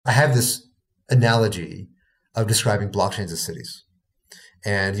I have this analogy of describing blockchains as cities.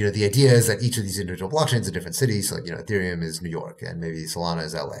 And, the idea is that each of these individual blockchains are different cities. So, Ethereum is New York, and maybe Solana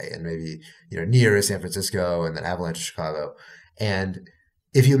is LA, and maybe, Near is San Francisco, and then Avalanche is Chicago. And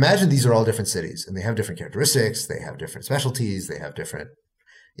if you imagine these are all different cities, and they have different characteristics, they have different specialties, they have different,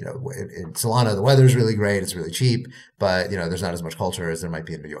 in Solana, the weather is really great, it's really cheap, but, there's not as much culture as there might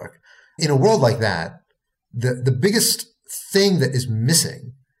be in New York. In a world like that, the biggest thing that is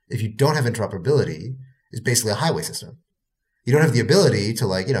missing if you don't have interoperability is basically a highway system. You don't have the ability to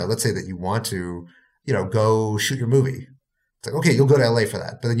let's say that you want to, go shoot your movie. It's like, okay, you'll go to LA for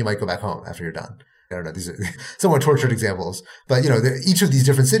that, but then you might go back home after you're done. I don't know. These are somewhat tortured examples, but each of these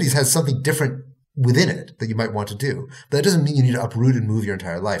different cities has something different within it that you might want to do. But that doesn't mean you need to uproot and move your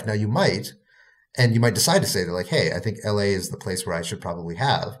entire life. Now you might decide to say that hey, I think LA is the place where I should probably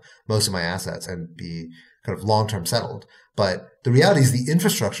have most of my assets and be kind of long-term settled. But the reality is the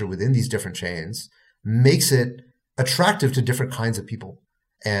infrastructure within these different chains makes it attractive to different kinds of people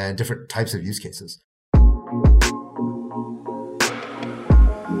and different types of use cases.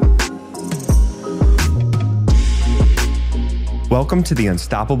 Welcome to the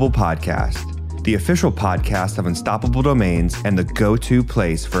Unstoppable Podcast, the official podcast of Unstoppable Domains and the go-to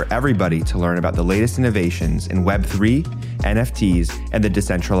place for everybody to learn about the latest innovations in Web3, NFTs, and the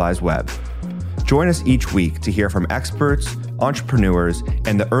decentralized web. Join us each week to hear from experts, entrepreneurs,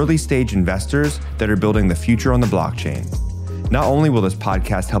 and the early-stage investors that are building the future on the blockchain. Not only will this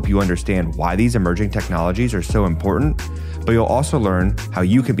podcast help you understand why these emerging technologies are so important, but you'll also learn how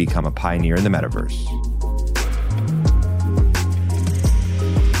you can become a pioneer in the metaverse.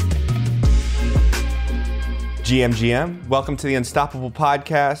 GM, welcome to the Unstoppable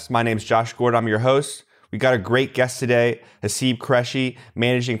Podcast. My name is Josh Gord. I'm your host. We got a great guest today, Haseeb Qureshi,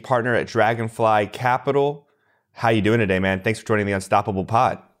 managing partner at Dragonfly Capital. How you doing today, man? Thanks for joining the Unstoppable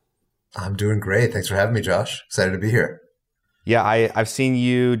Pod. I'm doing great. Thanks for having me, Josh. Excited to be here. Yeah, I've seen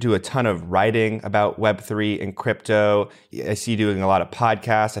you do a ton of writing about Web3 and crypto. I see you doing a lot of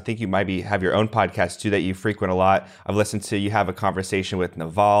podcasts. I think you might have your own podcast too that you frequent a lot. I've listened to you have a conversation with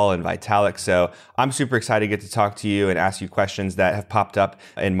Naval and Vitalik. So I'm super excited to get to talk to you and ask you questions that have popped up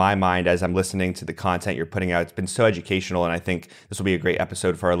in my mind as I'm listening to the content you're putting out. It's been so educational, and I think this will be a great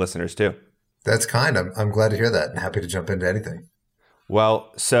episode for our listeners too. That's kind. I'm glad to hear that. I'm happy to jump into anything.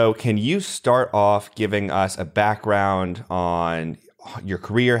 Well, so can you start off giving us a background on your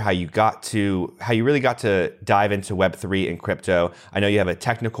career, how you really got to dive into Web3 and crypto? I know you have a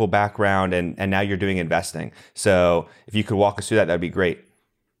technical background and now you're doing investing. So if you could walk us through that, that'd be great.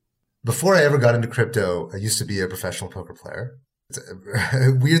 Before I ever got into crypto, I used to be a professional poker player. It's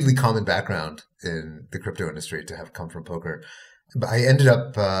a weirdly common background in the crypto industry to have come from poker. But I ended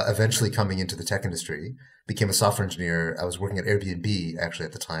up eventually coming into the tech industry, became a software engineer. I was working at Airbnb actually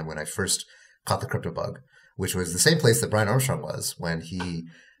at the time when I first caught the crypto bug, which was the same place that Brian Armstrong was when he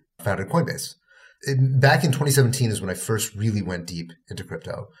founded Coinbase. Back in 2017 is when I first really went deep into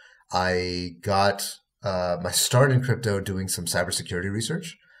crypto. I got my start in crypto doing some cybersecurity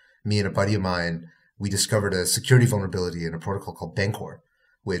research. Me and a buddy of mine, we discovered a security vulnerability in a protocol called Bancor,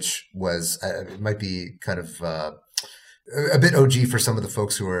 which was, it might be kind of a bit OG for some of the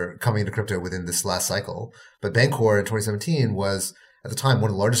folks who are coming into crypto within this last cycle. But Bancor in 2017 was, at the time, one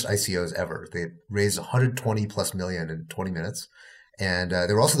of the largest ICOs ever. They had raised 120 plus million in 20 minutes. And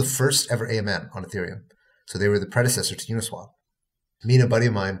they were also the first ever AMM on Ethereum. So they were the predecessor to Uniswap. Me and a buddy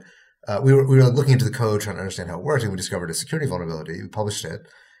of mine, we were looking into the code, trying to understand how it worked, and we discovered a security vulnerability. We published it.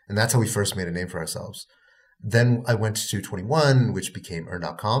 And that's how we first made a name for ourselves. Then I went to 21, which became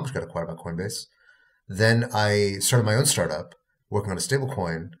Earn.com, which got acquired by Coinbase. Then I started my own startup working on a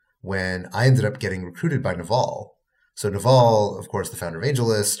stablecoin when I ended up getting recruited by Naval. So Naval, of course, the founder of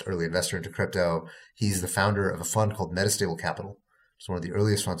AngelList, early investor into crypto. He's the founder of a fund called Metastable Capital. It's one of the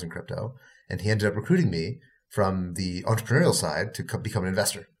earliest funds in crypto. And he ended up recruiting me from the entrepreneurial side to become an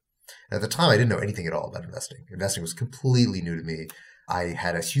investor. And at the time, I didn't know anything at all about investing. Investing was completely new to me. I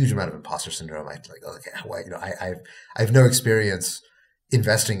had a huge amount of imposter syndrome. I have no experience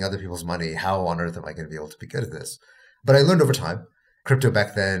investing other people's money. How on earth am I going to be able to be good at this? But I learned over time. Crypto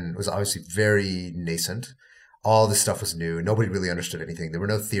back then was obviously very nascent. All this stuff was new. Nobody really understood anything. There were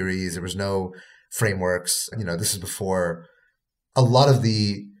no theories. There was no frameworks. This is before a lot of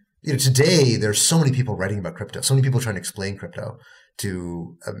the, today there's so many people writing about crypto, so many people trying to explain crypto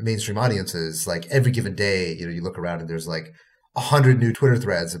to mainstream audiences. Like every given day, you look around and there's like 100 new Twitter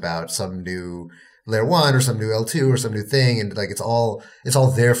threads about some new layer 1 or some new L2 or some new thing. And like, it's all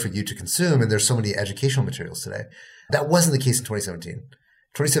there for you to consume. And there's so many educational materials today. That wasn't the case in 2017.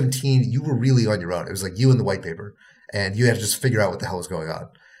 2017, you were really on your own. It was like you and the white paper, and you had to just figure out what the hell was going on.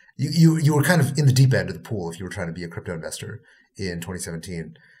 you were kind of in the deep end of the pool if you were trying to be a crypto investor in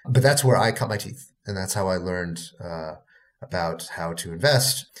 2017. But that's where I cut my teeth, and that's how I learned about how to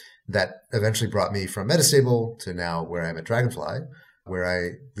invest. That eventually brought me from Metastable to now where I'm at Dragonfly, where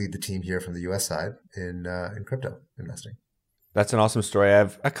I lead the team here from the US side in crypto investing. That's an awesome story. I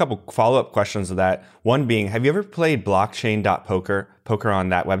have a couple follow-up questions to that. One being, have you ever played poker on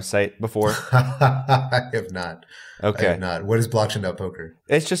that website before? I have not. Okay. I have not. What is blockchain.poker?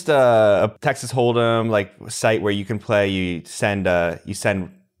 It's just a Texas Hold'em like site where you can play. You send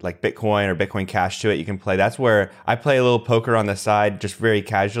like Bitcoin or Bitcoin Cash to it. You can play. That's where I play a little poker on the side, just very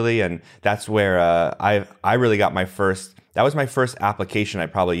casually, and that's where I really got my first. That was my first application I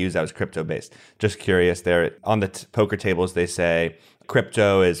probably used that was crypto based. Just curious. There on the poker tables, they say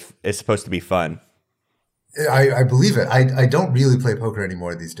crypto is supposed to be fun. I believe it. I don't really play poker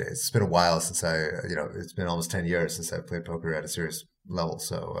anymore these days. It's been a while since it's been almost 10 years since I played poker at a serious level.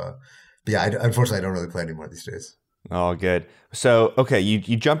 So, but yeah, unfortunately, I don't really play anymore these days. Oh, good. So, okay,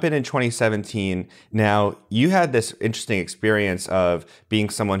 you jump in 2017. Now, you had this interesting experience of being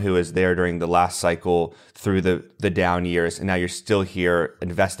someone who was there during the last cycle through the down years, and now you're still here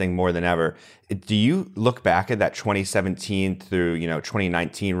investing more than ever. Do you look back at that 2017 through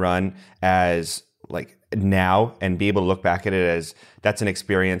 2019 run as like now and be able to look back at it as that's an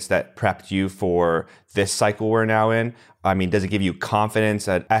experience that prepped you for this cycle we're now in? I mean, does it give you confidence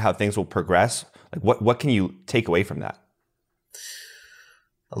at how things will progress? Like what can you take away from that?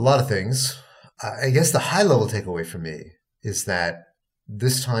 A lot of things. I guess the high level takeaway for me is that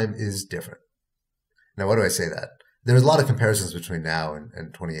this time is different. Now, why do I say that? There's a lot of comparisons between now and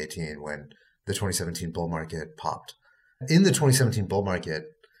 2018 when the 2017 bull market popped. In the 2017 bull market,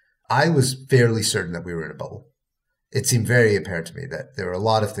 I was fairly certain that we were in a bubble. It seemed very apparent to me that there were a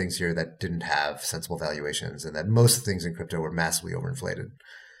lot of things here that didn't have sensible valuations and that most things in crypto were massively overinflated.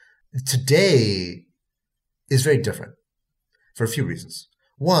 Today is very different for a few reasons.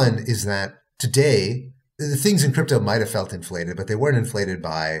 One is that today, the things in crypto might have felt inflated, but they weren't inflated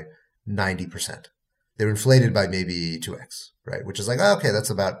by 90%. They were inflated by maybe 2x, right? Which is like, oh, okay, that's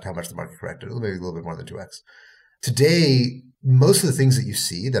about how much the market corrected, maybe a little bit more than 2x. Today, most of the things that you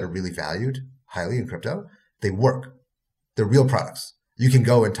see that are really valued highly in crypto, they work. They're real products. You can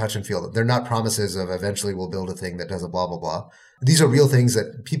go and touch and feel them. They're not promises of eventually we'll build a thing that does a blah, blah, blah. These are real things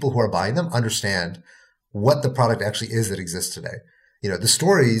that people who are buying them understand what the product actually is that exists today. The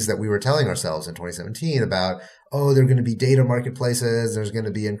stories that we were telling ourselves in 2017 about, oh, there are going to be data marketplaces, there's going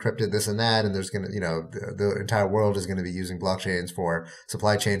to be encrypted this and that, and there's going to, the entire world is going to be using blockchains for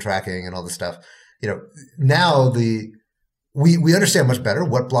supply chain tracking and all this stuff. Now we understand much better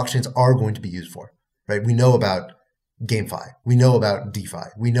what blockchains are going to be used for, right? We know about GameFi. We know about DeFi.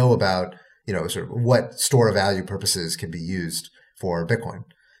 We know about, sort of what store of value purposes can be used for Bitcoin.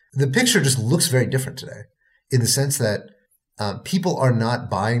 The picture just looks very different today in the sense that people are not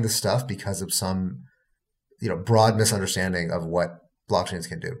buying the stuff because of some, broad misunderstanding of what blockchains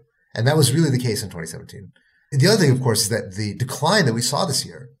can do. And that was really the case in 2017. The other thing, of course, is that the decline that we saw this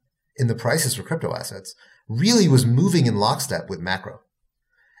year in the prices for crypto assets really was moving in lockstep with macro.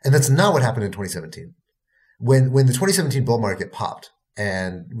 And that's not what happened in 2017. When the 2017 bull market popped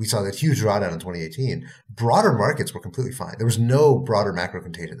and we saw that huge drawdown in 2018, broader markets were completely fine. There was no broader macro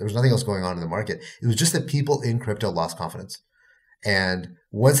contagion. There was nothing else going on in the market. It was just that people in crypto lost confidence. And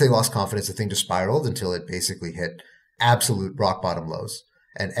once they lost confidence, the thing just spiraled until it basically hit absolute rock bottom lows.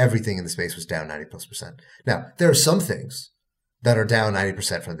 And everything in the space was down 90+%. Now, there are some things that are down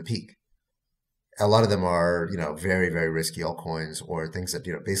 90% from the peak. A lot of them are, very, very risky altcoins or things that,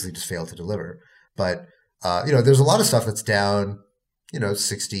 basically just fail to deliver. But, there's a lot of stuff that's down,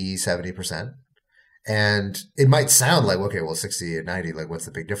 60, 70%. And it might sound like, okay, well, 60 and 90, like what's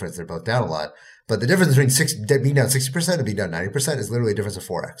the big difference? They're both down a lot. But the difference between being down 60% and being down 90% is literally a difference of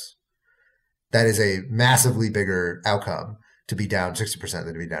 4x. That is a massively bigger outcome to be down 60%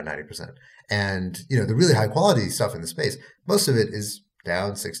 than to be down 90%. And, the really high quality stuff in the space, most of it is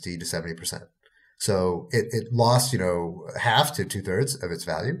down 60 to 70%. So it lost, half to 2/3 of its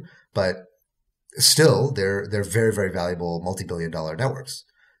value, but still they're very, very valuable multi-billion-dollar networks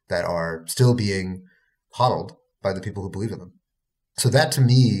that are still being hodled by the people who believe in them. So that to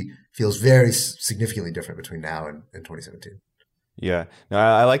me feels very significantly different between now and 2017. Yeah, no,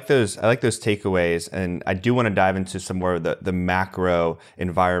 I like those. I like those takeaways, and I do want to dive into some more of the macro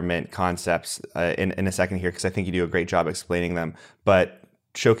environment concepts in a second here, because I think you do a great job explaining them. But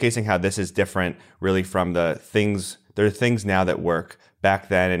showcasing how this is different, really, from the things. There are things now that work back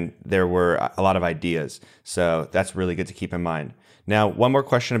then, and there were a lot of ideas. So that's really good to keep in mind. Now, one more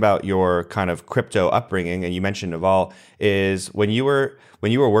question about your kind of crypto upbringing, and you mentioned Naval, is when you were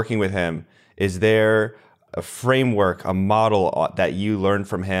working with him, is there a framework, a model that you learned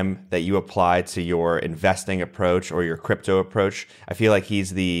from him that you apply to your investing approach or your crypto approach? I feel like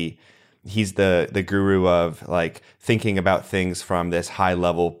he's the guru of like thinking about things from this high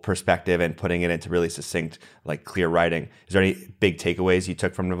level perspective and putting it into really succinct, like clear writing. Is there any big takeaways you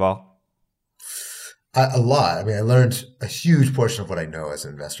took from Naval? A lot. I mean, I learned a huge portion of what I know as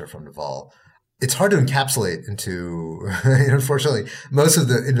an investor from Naval. It's hard to encapsulate into, unfortunately, most of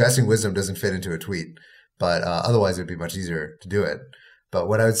the investing wisdom doesn't fit into a tweet, but otherwise it would be much easier to do it. But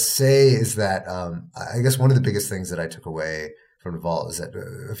what I would say is that I guess one of the biggest things that I took away from Naval is that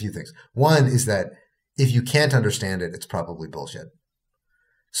a few things. One is that if you can't understand it, it's probably bullshit.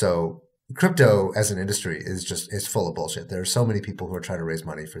 So crypto as an industry is full of bullshit. There are so many people who are trying to raise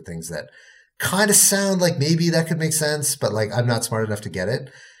money for things that kind of sound like maybe that could make sense, but like I'm not smart enough to get it.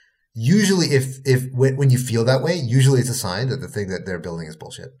 Usually when you feel that way, usually it's a sign that the thing that they're building is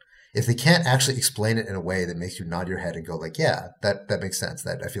bullshit. If they can't actually explain it in a way that makes you nod your head and go like, yeah, that makes sense,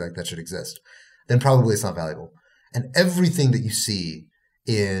 that I feel like that should exist, then probably it's not valuable. And everything that you see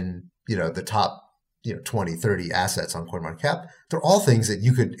in, the top, 20, 30 assets on CoinMarketCap, they're all things that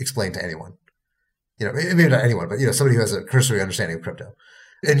you could explain to anyone. Maybe not anyone, but, somebody who has a cursory understanding of crypto.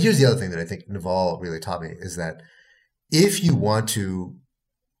 And here's the other thing that I think Naval really taught me is that if you want to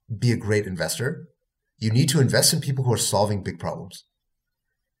be a great investor, you need to invest in people who are solving big problems.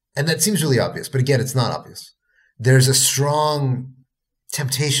 And that seems really obvious, but again, it's not obvious. There's a strong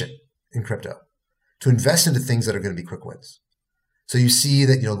temptation in crypto to invest into things that are going to be quick wins. So you see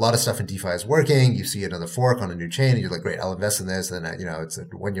that, a lot of stuff in DeFi is working. You see another fork on a new chain and you're like, great, I'll invest in this. And then, it's a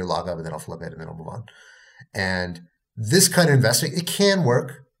 1-year lockup and then I'll flip it and then I'll move on. And this kind of investing, it can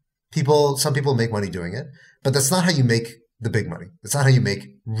work. Some people make money doing it, but that's not how you make the big money. That's not how you make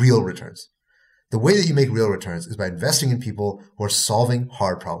real returns. The way that you make real returns is by investing in people who are solving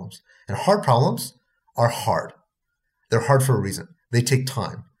hard problems. And hard problems are hard. They're hard for a reason. They take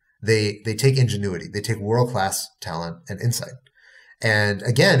time. They take ingenuity. They take world-class talent and insight. And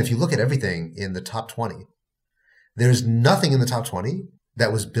again, if you look at everything in the top 20, there's nothing in the top 20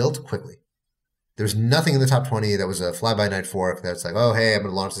 that was built quickly. There's nothing in the top 20 that was a fly-by-night fork that's like, oh, hey, I'm going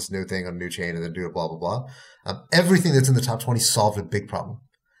to launch this new thing on a new chain and then do it, blah, blah, blah. Everything that's in the top 20 solved a big problem.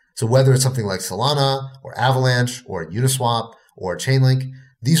 So whether it's something like Solana or Avalanche or Uniswap or Chainlink,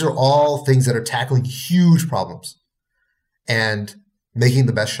 these are all things that are tackling huge problems and making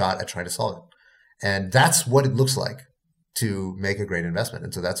the best shot at trying to solve it. And that's what it looks like to make a great investment.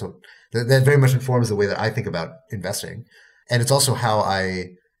 And so that very much informs the way that I think about investing. And it's also how I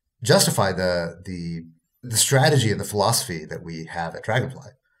justify the strategy and the philosophy that we have at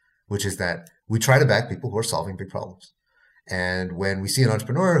Dragonfly, which is that we try to back people who are solving big problems. And when we see an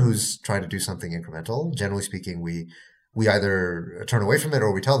entrepreneur who's trying to do something incremental, generally speaking, we either turn away from it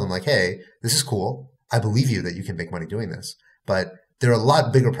or we tell them like, hey, this is cool. I believe you that you can make money doing this. But there are a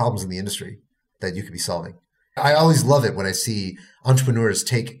lot bigger problems in the industry that you could be solving. I always love it when I see entrepreneurs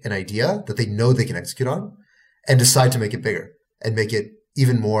take an idea that they know they can execute on and decide to make it bigger and make it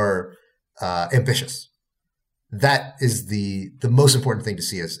even more ambitious. That is the most important thing to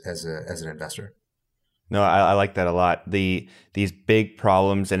see as an investor. No, I like that a lot. These big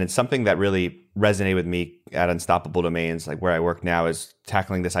problems, and it's something that really resonated with me at Unstoppable Domains, like where I work now, is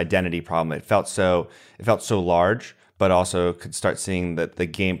tackling this identity problem. It felt so large, but also could start seeing the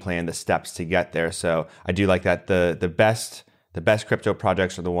game plan, the steps to get there. So I do like that the best crypto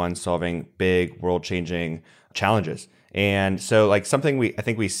projects are the ones solving big world-changing challenges. And so like something I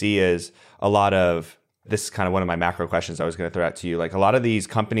think we see is a lot of, this is kind of one of my macro questions I was going to throw out to you. Like a lot of these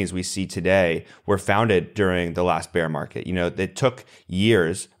companies we see today were founded during the last bear market. It took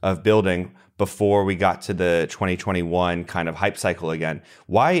years of building before we got to the 2021 kind of hype cycle again.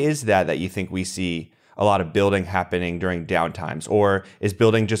 Why is that you think we see a lot of building happening during downtimes? Or is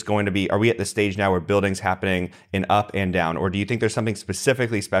building just going to be, are we at the stage now where building's happening in up and down? Or do you think there's something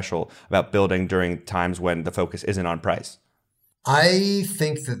specifically special about building during times when the focus isn't on price? I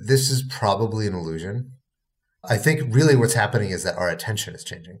think that this is probably an illusion. I think really what's happening is that our attention is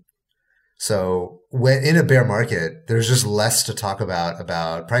changing. So when in a bear market, there's just less to talk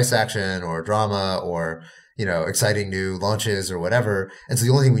about price action or drama or, exciting new launches or whatever. And so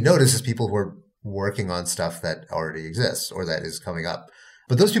the only thing we notice is people who are working on stuff that already exists or that is coming up.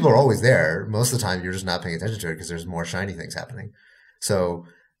 But those people are always there. Most of the time, you're just not paying attention to it because there's more shiny things happening. So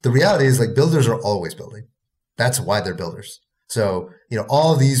the reality is like builders are always building. That's why they're builders. So,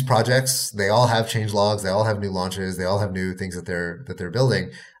 all of these projects, they all have change logs, they all have new launches, they all have new things that they're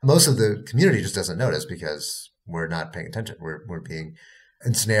building. Most of the community just doesn't notice because we're not paying attention. We're being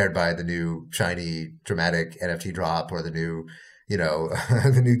ensnared by the new shiny dramatic NFT drop or the new,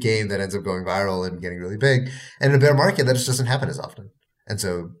 the new game that ends up going viral and getting really big. And in a bear market, that just doesn't happen as often. And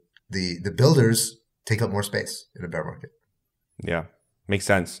so the builders take up more space in a bear market. Yeah, makes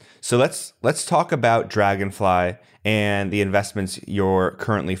sense. So let's talk about Dragonfly and the investments you're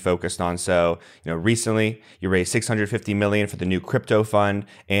currently focused on. So, recently you raised $650 million for the new crypto fund,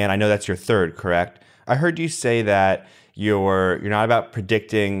 and I know that's your third, correct? I heard you say that you're not about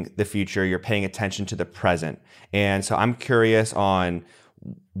predicting the future, you're paying attention to the present. And so I'm curious on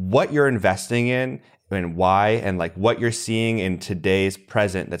what you're investing in and why, and like what you're seeing in today's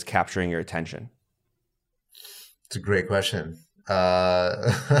present that's capturing your attention. It's a great question.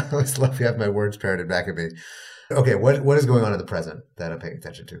 I always love to have my words parroted back at me. Okay, what is going on in the present that I'm paying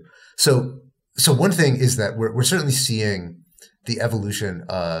attention to? So one thing is that we're certainly seeing the evolution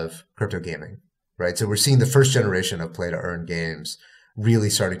of crypto gaming, right? So we're seeing the first generation of play to earn games really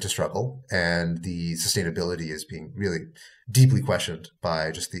starting to struggle, and the sustainability is being really deeply questioned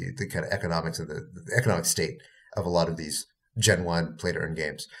by just the kind of economics of the economic state of a lot of these Gen 1 play to earn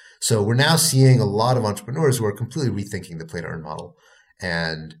games. So we're now seeing a lot of entrepreneurs who are completely rethinking the play to earn model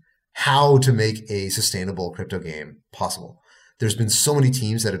and how to make a sustainable crypto game possible. There's been so many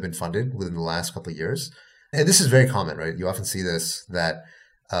teams that have been funded within the last couple of years. And this is very common, right? You often see this, that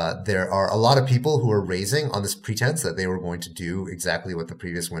there are a lot of people who are raising on this pretense that they were going to do exactly what the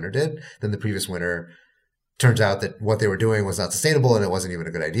previous winner did. Then the previous winner turns out that what they were doing was not sustainable and it wasn't even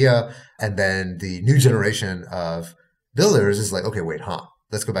a good idea. And then the new generation of builders is like, okay, wait,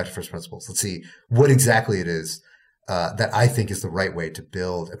 let's go back to first principles. Let's see what exactly it is that I think is the right way to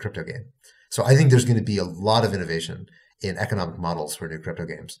build a crypto game. So I think there's going to be a lot of innovation in economic models for new crypto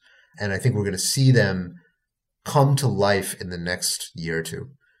games. And I think we're going to see them come to life in the next year or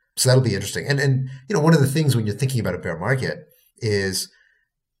two. So that'll be interesting. And one of the things when you're thinking about a bear market is,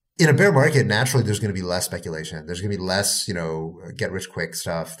 in a bear market, naturally, there's going to be less speculation. There's going to be less, get rich quick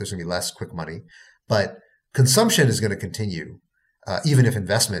stuff. There's going to be less quick money. But consumption is going to continue, even if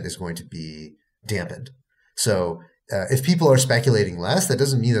investment is going to be dampened. So if people are speculating less, that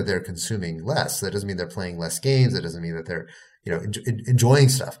doesn't mean that they're consuming less. That doesn't mean they're playing less games. That doesn't mean that they're enjoying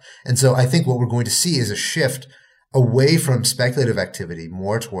stuff. And so I think what we're going to see is a shift away from speculative activity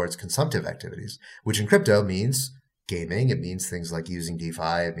more towards consumptive activities, which in crypto means gaming. It means things like using DeFi.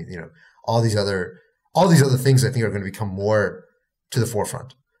 I mean, all these other things I think are going to become more to the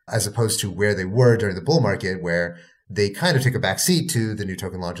forefront, as opposed to where they were during the bull market, where they kind of took a back seat to the new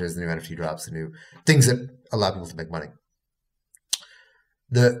token launches, the new NFT drops, the new things that allow people to make money.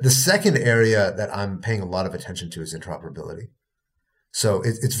 The second area that I'm paying a lot of attention to is interoperability. So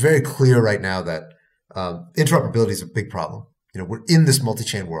it's very clear right now that interoperability is a big problem. We're in this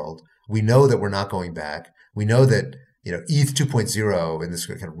multi-chain world. We know that we're not going back. We know that ETH 2.0 in this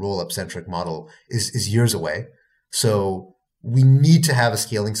kind of roll-up centric model is years away. So we need to have a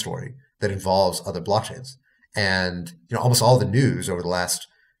scaling story that involves other blockchains. And almost all the news over the last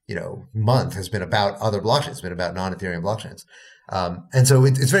month has been about other blockchains, been about non-Ethereum blockchains. And so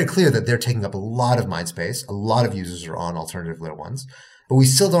it's very clear that they're taking up a lot of mind space. A lot of users are on alternative layer ones, but we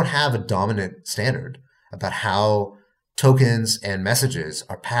still don't have a dominant standard about how tokens and messages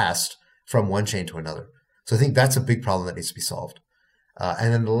are passed from one chain to another. So I think that's a big problem that needs to be solved.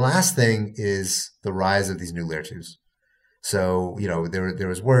 And then the last thing is the rise of these new layer twos. So, there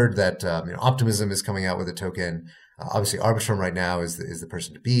was word that Optimism is coming out with a token. Obviously, Arbitrum right now is the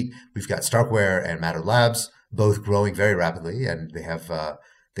person to beat. We've got Starkware and Matter Labs, both growing very rapidly, and they have a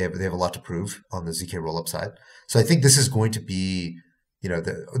lot to prove on the ZK rollup side. So I think this is going to be,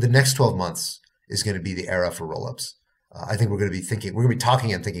 the next 12 months is going to be the era for rollups. I think we're going to be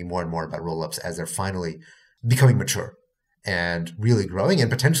talking and thinking more and more about rollups as they're finally becoming mature and really growing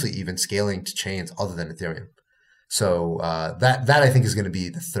and potentially even scaling to chains other than Ethereum. So that I think is going to be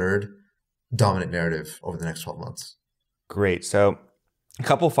the third dominant narrative over the next 12 months. Great. So a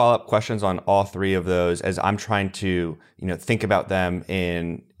couple follow-up questions on all three of those as I'm trying to think about them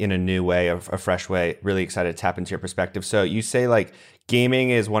in a new way, a fresh way. Really excited to tap into your perspective. So you say like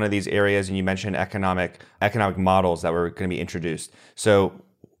gaming is one of these areas, and you mentioned economic models that were going to be introduced. So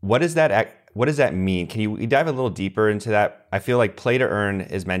what does that mean? Can you dive a little deeper into that? I feel like play to earn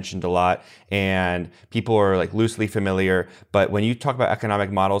is mentioned a lot and people are like loosely familiar, but when you talk about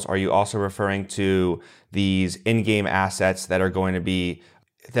economic models, are you also referring to these in-game assets that are going to be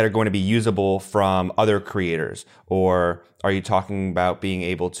usable from other creators? Or are you talking about being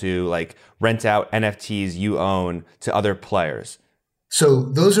able to like rent out NFTs you own to other players? So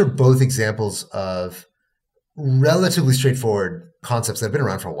those are both examples of relatively straightforward concepts that have been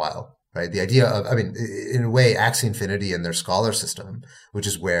around for a while. right? The idea of, in a way, Axie Infinity and their Scholar system, which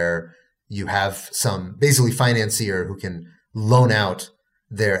is where you have some basically financier who can loan out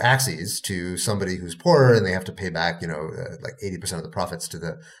their Axies to somebody who's poorer, and they have to pay back, like 80% of the profits to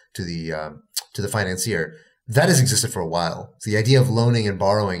the financier. That has existed for a while. So the idea of loaning and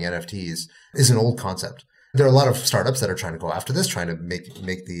borrowing NFTs is an old concept. There are a lot of startups that are trying to go after this, trying to make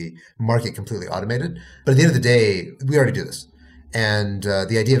the market completely automated. But at the end of the day, we already do this. And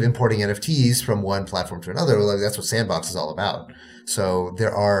the idea of importing NFTs from one platform to another, well, that's what Sandbox is all about. So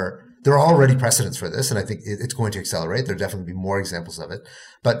there are already precedents for this, and I think it's going to accelerate. There'll definitely be more examples of it.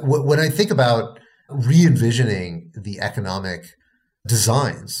 But when I think about re-envisioning the economic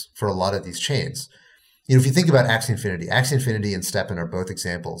designs for a lot of these chains, if you think about Axie Infinity and STEPN are both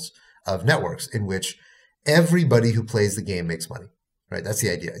examples of networks in which everybody who plays the game makes money, right? That's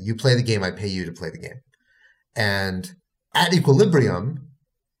the idea. You play the game, I pay you to play the game. And at equilibrium,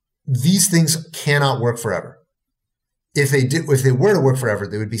 these things cannot work forever. If they were to work forever,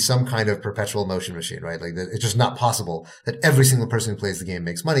 there would be some kind of perpetual motion machine, right? Like it's just not possible that every single person who plays the game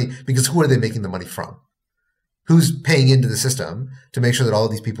makes money, because who are they making the money from? Who's paying into the system to make sure that all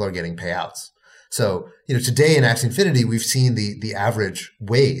of these people are getting payouts? So, today in Axie Infinity, we've seen the average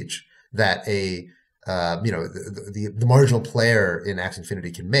wage that the marginal player in Axie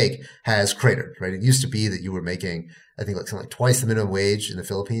Infinity can make has cratered, right? It used to be that you were making, I think, something like twice the minimum wage in the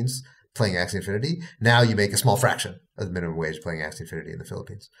Philippines playing Axie Infinity. Now you make a small fraction of the minimum wage playing Axie Infinity in the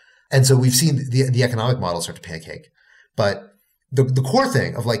Philippines. And so we've seen the economic model start to pancake. But the core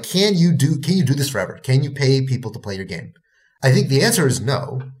thing of like, can you do this forever? Can you pay people to play your game? I think the answer is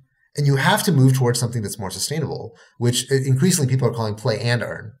no. And you have to move towards something that's more sustainable, which increasingly people are calling play and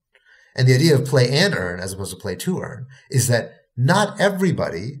earn. And the idea of play and earn, as opposed to play to earn, is that not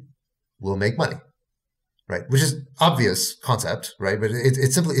everybody will make money, right? Which is obvious concept, right? But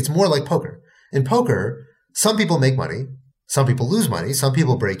it's more like poker. In poker, some people make money, some people lose money, some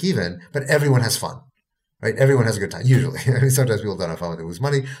people break even, but everyone has fun, right? Everyone has a good time, usually. Sometimes people don't have fun when they lose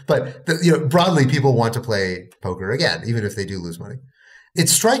money, but broadly, people want to play poker again, even if they do lose money.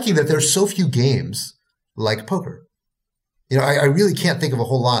 It's striking that there's so few games like poker. I really can't think of a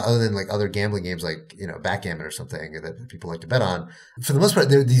whole lot other than like other gambling games like, backgammon or something that people like to bet on. For the most part,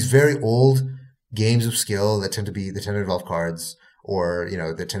 they're these very old games of skill that tend to involve cards or,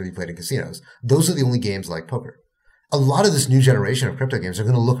 that tend to be played in casinos. Those are the only games like poker. A lot of this new generation of crypto games are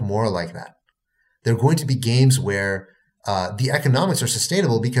going to look more like that. They're going to be games where the economics are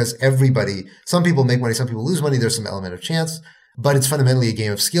sustainable because some people make money, some people lose money. There's some element of chance, but it's fundamentally a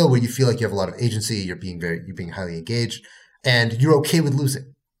game of skill where you feel like you have a lot of agency. You're being highly engaged. And you're okay with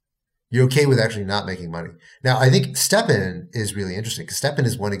losing. You're okay with actually not making money. Now, I think STEPN is really interesting because STEPN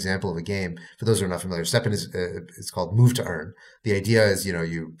is one example of a game. For those who are not familiar, STEPN is called Move to Earn. The idea is,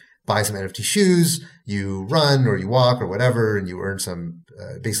 you buy some NFT shoes, you run or you walk or whatever, and you earn some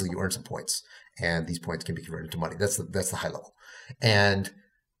points. And these points can be converted to money. That's the high level. And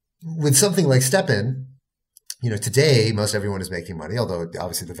with something like STEPN, today most everyone is making money, although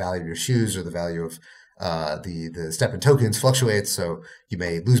obviously the value of your shoes or the value of the STEPN tokens fluctuates, so you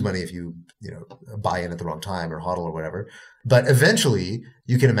may lose money if you buy in at the wrong time or hodl or whatever. But eventually,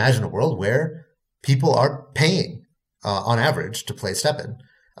 you can imagine a world where people are paying on average to play STEPN,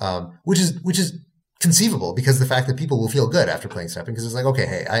 which is conceivable because the fact that people will feel good after playing STEPN because it's like, okay,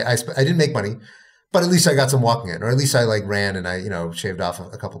 hey, I didn't make money, but at least I got some walking in, or at least I ran and I shaved off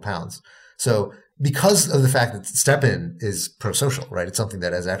a couple pounds. So because of the fact that STEPN is pro-social, right? It's something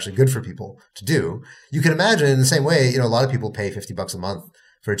that is actually good for people to do. You can imagine in the same way, a lot of people pay $50 a month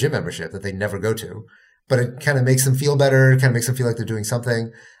for a gym membership that they never go to, but it kind of makes them feel better. It kind of makes them feel like they're doing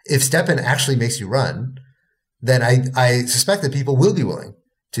something. If STEPN actually makes you run, then I suspect that people will be willing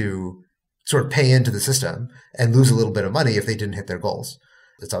to sort of pay into the system and lose a little bit of money if they didn't hit their goals.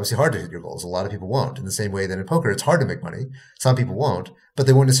 It's obviously hard to hit your goals. A lot of people won't. In the same way that in poker, it's hard to make money. Some people won't, but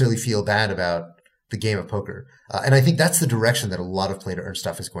they won't necessarily feel bad about the game of poker. And I think that's the direction that a lot of play to earn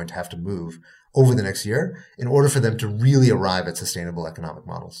stuff is going to have to move over the next year in order for them to really arrive at sustainable economic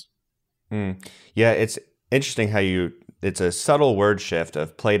models. Yeah, it's interesting how it's a subtle word shift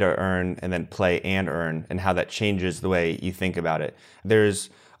of play to earn and then play and earn and how that changes the way you think about it. There's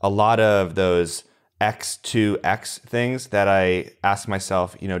a lot of those X to X things that I ask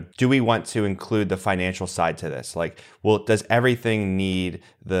myself, do we want to include the financial side to this? Like, does everything need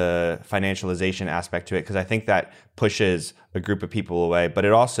the financialization aspect to it? Because I think that pushes a group of people away, but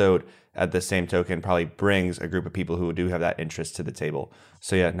it also, at the same token, probably brings a group of people who do have that interest to the table.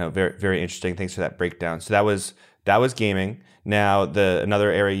 So yeah, no, very, very interesting. Thanks for that breakdown. So that was gaming. Now,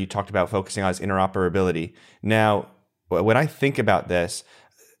 another area you talked about focusing on is interoperability. Now, when I think about this,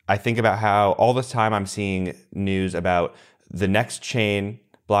 I think about how all this time I'm seeing news about the next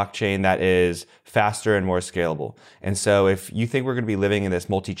blockchain that is faster and more scalable. And so if you think we're going to be living in this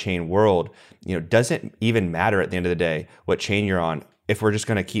multi-chain world, doesn't even matter at the end of the day what chain you're on if we're just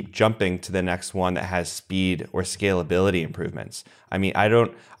going to keep jumping to the next one that has speed or scalability improvements. I mean,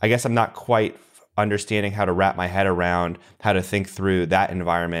 I guess I'm not quite understanding how to wrap my head around how to think through that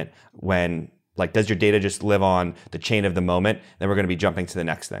environment when, like, does your data just live on the chain of the moment? Then we're going to be jumping to the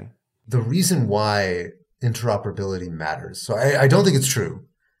next thing. The reason why interoperability matters. So I don't think it's true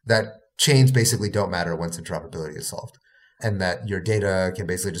that chains basically don't matter once interoperability is solved, and that your data can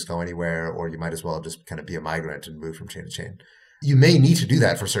basically just go anywhere, or you might as well just kind of be a migrant and move from chain to chain. You may need to do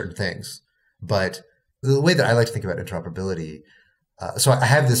that for certain things, but the way that I like to think about interoperability, so I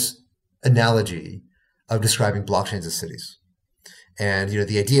have this analogy of describing blockchains as cities. And,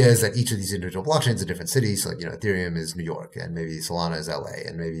 the idea is that each of these individual blockchains are different cities. So, like, Ethereum is New York, and maybe Solana is LA,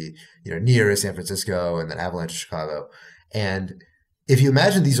 and maybe, Near is San Francisco, and then Avalanche is Chicago. And if you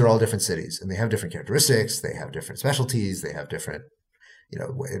imagine these are all different cities, and they have different characteristics, they have different specialties, they have different,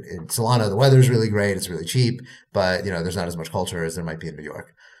 in Solana, the weather is really great, it's really cheap, but, there's not as much culture as there might be in New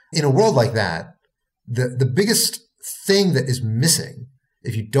York. In a world like that, the biggest thing that is missing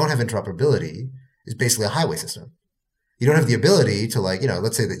if you don't have interoperability is basically a highway system. You don't have the ability to, like,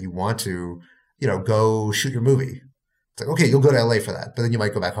 let's say that you want to, go shoot your movie. It's like, okay, you'll go to LA for that, but then you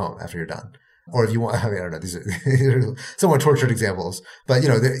might go back home after you're done. Or if you want, I don't know, these are somewhat tortured examples, but,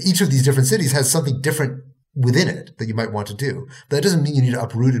 each of these different cities has something different within it that you might want to do. But that doesn't mean you need to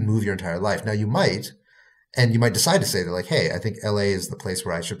uproot and move your entire life. Now you might decide to say that, like, hey, I think LA is the place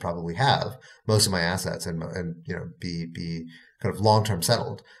where I should probably have most of my assets and be kind of long-term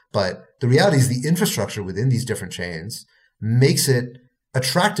settled. But the reality is the infrastructure within these different chains makes it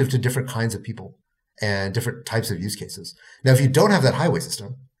attractive to different kinds of people and different types of use cases. Now, if you don't have that highway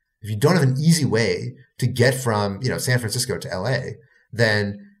system, if you don't have an easy way to get from, San Francisco to LA,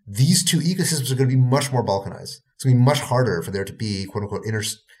 then these two ecosystems are going to be much more balkanized. It's going to be much harder for there to be, quote unquote,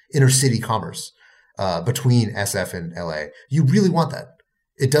 inner city commerce between SF and LA. You really want that.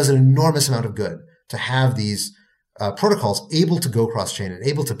 It does an enormous amount of good to have these protocols able to go cross-chain and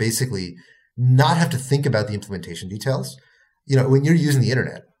able to basically not have to think about the implementation details. When you're using the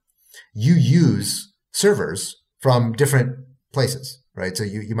internet, you use servers from different places, right? So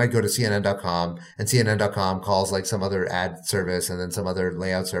you might go to CNN.com, and CNN.com calls like some other ad service and then some other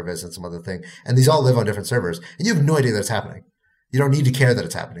layout service and some other thing. And these all live on different servers, and you have no idea that it's happening. You don't need to care that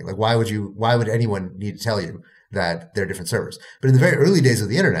it's happening. Like, why would anyone need to tell you that they're different servers? But in the very early days of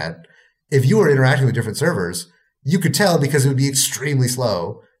the internet, if you were interacting with different servers, you could tell because it would be extremely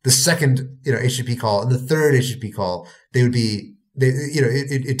slow. The second, HTTP call and the third HTTP call, it'd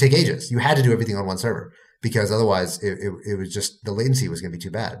take ages. You had to do everything on one server because otherwise it was just, the latency was going to be too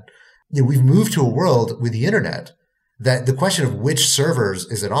bad. We've moved to a world with the internet that the question of which servers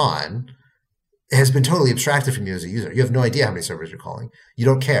is it on has been totally abstracted from you as a user. You have no idea how many servers you're calling. You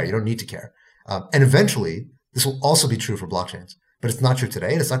don't care. You don't need to care. And eventually this will also be true for blockchains, but it's not true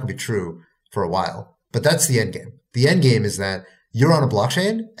today. And it's not going to be true for a while, but that's the end game. The end game is that you're on a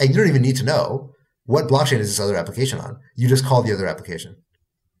blockchain and you don't even need to know what blockchain is this other application on. You just call the other application.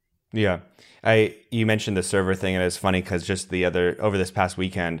 Yeah. You mentioned the server thing, and it's funny because just over this past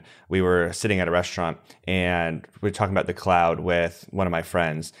weekend, we were sitting at a restaurant and we were talking about the cloud with one of my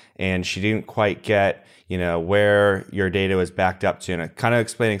friends, and she didn't quite get, where your data was backed up to, and kind of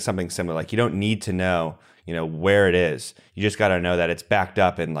explaining something similar. Like, you don't need to know, where it is. You just got to know that it's backed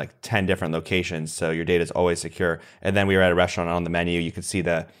up in like 10 different locations, so your data is always secure. And then we were at a restaurant, on the menu, you could see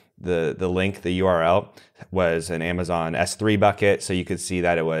the link, the URL was an Amazon S3 bucket. So you could see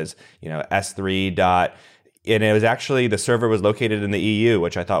that it was, S3 dot, and it was actually, the server was located in the EU,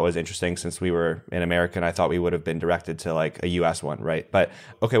 which I thought was interesting since we were in America, and I thought we would have been directed to like a US one, right? But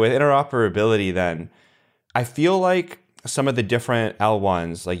okay, with interoperability then, I feel like some of the different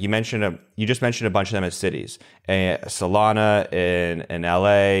L1s, like you just mentioned a bunch of them as cities. Solana in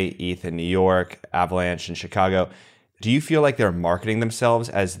LA, ETH in New York, Avalanche in Chicago. Do you feel like they're marketing themselves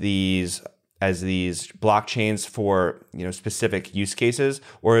as these blockchains for, specific use cases,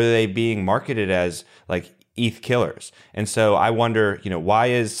 or are they being marketed as like ETH killers? And so I wonder, why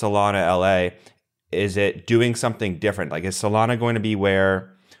is Solana LA? Is it doing something different? Like, is Solana going to be where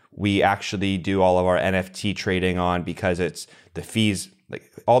we actually do all of our NFT trading on, because it's the fees, like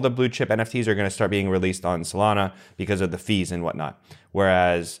all the blue chip NFTs are going to start being released on Solana because of the fees and whatnot.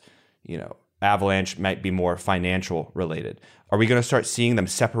 Whereas, Avalanche might be more financial related. Are we going to start seeing them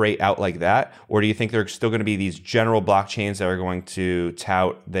separate out like that? Or do you think they're still going to be these general blockchains that are going to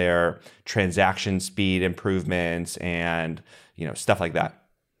tout their transaction speed improvements and, stuff like that?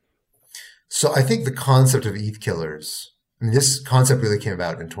 So I think the concept of ETH killers, I mean, this concept really came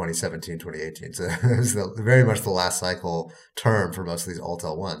about in 2017, 2018. So it was very much the last cycle term for most of these alt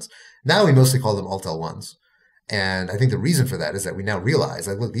L1s. Now we mostly call them alt L1s. And I think the reason for that is that we now realize,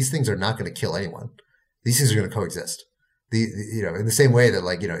 like, look, these things are not going to kill anyone. These things are going to coexist. In the same way that,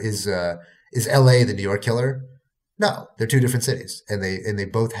 like, is LA the New York killer? No, they're two different cities, and they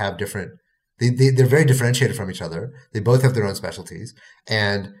both have different. They're very differentiated from each other. They both have their own specialties,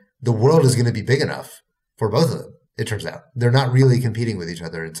 and the world is going to be big enough for both of them. It turns out they're not really competing with each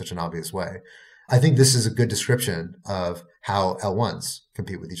other in such an obvious way. I think this is a good description of how L1s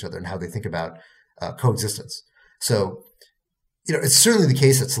compete with each other and how they think about coexistence. So, it's certainly the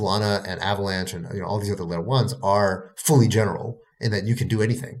case that Solana and Avalanche and all these other layer ones are fully general in that you can do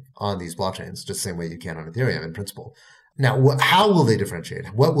anything on these blockchains just the same way you can on Ethereum in principle. Now, how will they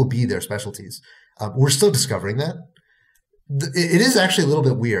differentiate? What will be their specialties? We're still discovering that. It is actually a little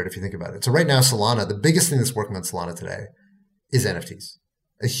bit weird if you think about it. So right now, Solana, the biggest thing that's working on Solana today is NFTs.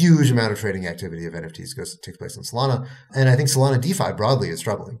 A huge amount of trading activity of NFTs takes place on Solana. And I think Solana DeFi broadly is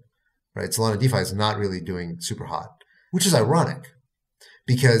struggling, right? Solana DeFi is not really doing super hot, which is ironic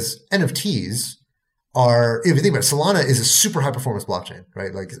because NFTs are, if you think about it, Solana is a super high performance blockchain,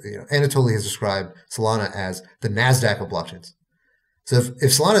 right? Like, Anatoly has described Solana as the NASDAQ of blockchains. So if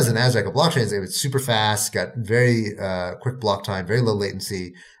Solana is the NASDAQ of blockchains, it's super fast, got very quick block time, very low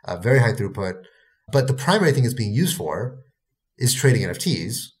latency, very high throughput. But the primary thing it's being used for is trading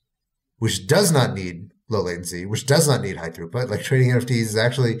NFTs, which does not need low latency, which does not need high throughput. Like, trading NFTs is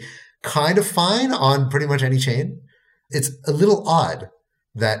actually kind of fine on pretty much any chain. It's a little odd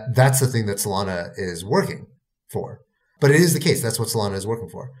that that's the thing that Solana is working for. But it is the case. That's what Solana is working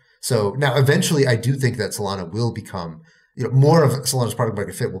for. So now eventually I do think that Solana will become, more of Solana's product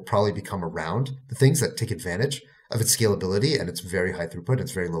market fit will probably become around the things that take advantage of its scalability and its very high throughput,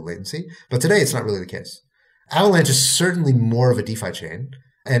 its very low latency. But today it's not really the case. Avalanche is certainly more of a DeFi chain.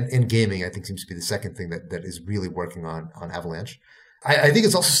 And in gaming, I think seems to be the second thing that is really working on Avalanche. I think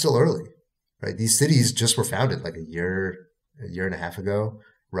it's also still early, right? These cities just were founded like a year and a half ago,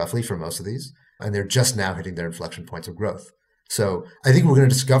 roughly, for most of these. And they're just now hitting their inflection points of growth. So I think we're going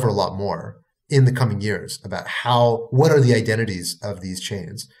to discover a lot more in the coming years about what are the identities of these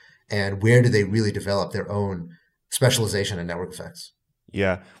chains and where do they really develop their own specialization and network effects.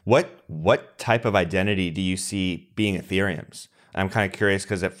 Yeah. What type of identity do you see being Ethereum's? I'm kind of curious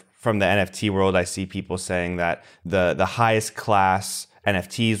because from the NFT world, I see people saying that the highest class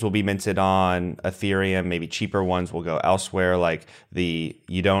NFTs will be minted on Ethereum. Maybe cheaper ones will go elsewhere. Like you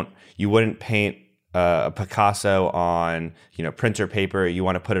wouldn't paint a Picasso on printer paper. You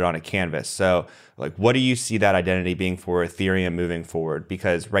want to put it on a canvas. So like, what do you see that identity being for Ethereum moving forward?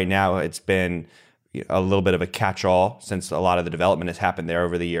 Because right now it's been a little bit of a catch-all since a lot of the development has happened there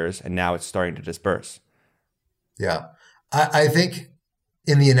over the years, and now it's starting to disperse. Yeah, I think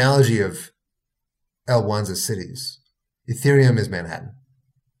in the analogy of L1s as cities, Ethereum is Manhattan.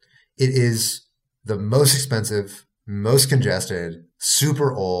 It is the most expensive, most congested,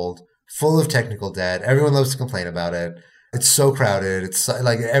 super old, full of technical debt. Everyone loves to complain about it. It's so crowded. It's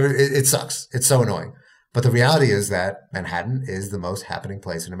like it sucks. It's so annoying. But the reality is that Manhattan is the most happening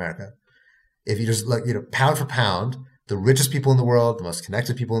place in America. If you just look, pound for pound, the richest people in the world, the most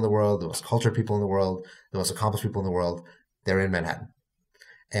connected people in the world, the most cultured people in the world, the most accomplished people in the world, they're in Manhattan.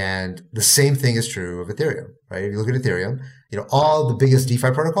 And the same thing is true of Ethereum, right? If you look at Ethereum, all the biggest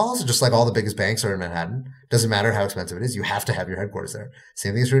DeFi protocols, just like all the biggest banks are in Manhattan. Doesn't matter how expensive it is. You have to have your headquarters there.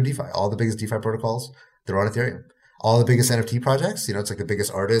 Same thing is true in DeFi. All the biggest DeFi protocols, they're on Ethereum. All the biggest NFT projects, it's like the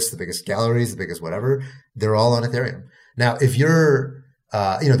biggest artists, the biggest galleries, the biggest whatever, they're all on Ethereum. Now, if you're,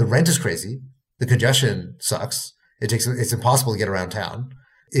 the rent is crazy. The congestion sucks. It's impossible to get around town.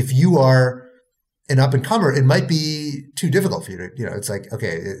 If you are an up and comer, it might be too difficult for you to, it's like,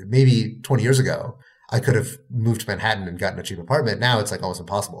 okay, maybe 20 years ago, I could have moved to Manhattan and gotten a cheap apartment. Now it's like almost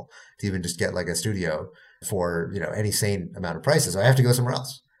impossible to even just get like a studio for, any sane amount of prices. I have to go somewhere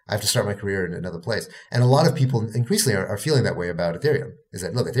else. I have to start my career in another place. And a lot of people increasingly are feeling that way about Ethereum, is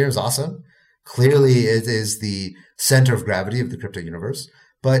that, look, Ethereum is awesome. Clearly it is the center of gravity of the crypto universe,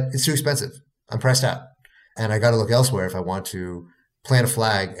 but it's too expensive. I'm priced out. And I got to look elsewhere if I want to plant a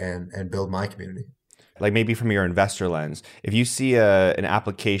flag and build my community. Like maybe from your investor lens, if you see an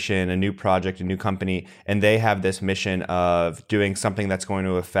application, a new project, a new company, and they have this mission of doing something that's going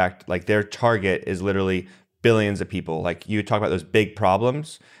to affect, like their target is literally billions of people. Like you talk about those big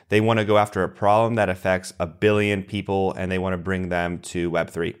problems. They want to go after a problem that affects 1 billion people and they want to bring them to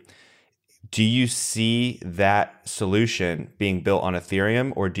Web3. Do you see that solution being built on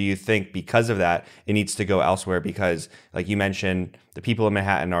Ethereum, or do you think because of that, it needs to go elsewhere? Because like you mentioned, the people in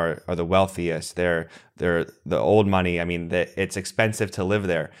Manhattan are the wealthiest. They're the old money. I mean, it's expensive to live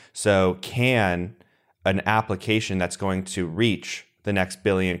there. So can an application that's going to reach the next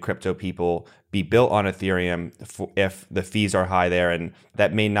billion crypto people be built on Ethereum if the fees are high there, and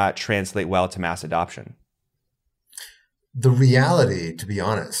that may not translate well to mass adoption? The reality, to be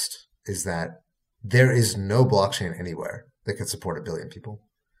honest, is that there is no blockchain anywhere that can support a billion people.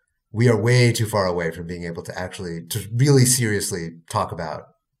 We are way too far away from being able to really seriously talk about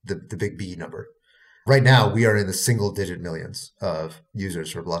the big B number. Right now, we are in the single digit millions of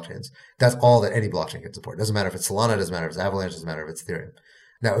users for blockchains. That's all that any blockchain can support. It doesn't matter if it's Solana, it doesn't matter if it's Avalanche, it doesn't matter if it's Ethereum.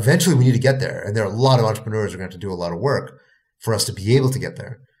 Now, eventually we need to get there. And there are a lot of entrepreneurs who are going to have to do a lot of work for us to be able to get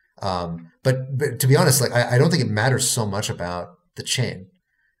there. But to be honest, like I don't think it matters so much about the chain.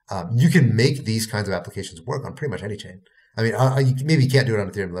 You can make these kinds of applications work on pretty much any chain. I mean, maybe you can't do it on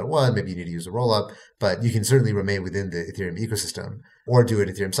Ethereum Layer 1, maybe you need to use a rollup, but you can certainly remain within the Ethereum ecosystem or do an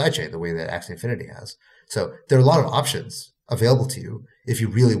Ethereum sidechain the way that Axie Infinity has. So there are a lot of options available to you if you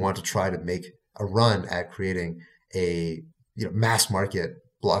really want to try to make a run at creating a mass market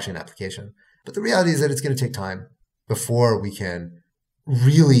blockchain application. But the reality is that it's going to take time before we can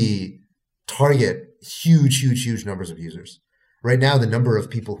really target huge numbers of users. Right now, the number of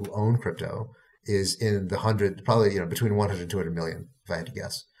people who own crypto is in the hundred, probably between 100 and 200 million, if I had to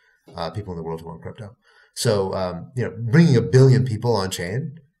guess, people in the world who own crypto. So bringing a billion people on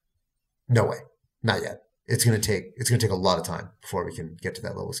chain, no way, not yet. It's going to take a lot of time before we can get to that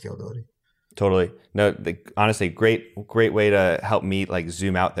level of scalability. Totally. No, honestly, great way to help me like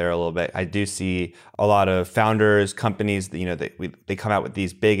zoom out there a little bit. I do see a lot of founders, companies, they come out with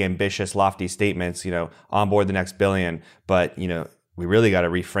these big, ambitious, lofty statements, onboard the next billion, but we really got to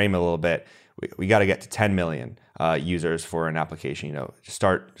reframe it a little bit. We got to get to 10 million users for an application,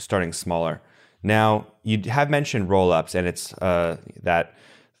 starting smaller. Now, you have mentioned rollups, and it's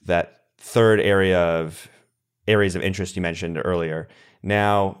that third areas of interest you mentioned earlier.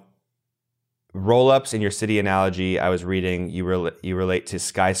 Now, rollups in your city analogy, I was reading, you relate to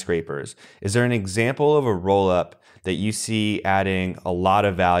skyscrapers. Is there an example of a rollup that you see adding a lot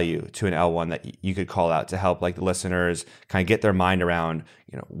of value to an L1 that you could call out to help like the listeners kind of get their mind around,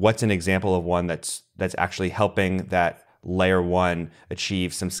 what's an example of one that's actually helping that layer one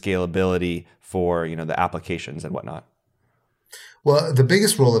achieve some scalability for, the applications and whatnot? Well, the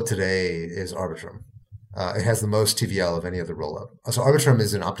biggest rollup today is Arbitrum. It has the most TVL of any other rollup. So Arbitrum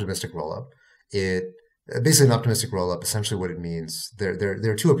is an optimistic rollup. Basically an optimistic rollup, essentially what it means, there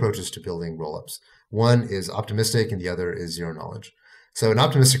are two approaches to building rollups. One is optimistic and the other is zero knowledge. So an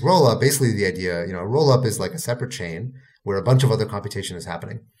optimistic rollup, basically the idea, a rollup is like a separate chain where a bunch of other computation is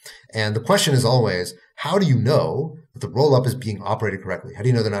happening. And the question is always, how do you know that the rollup is being operated correctly? How do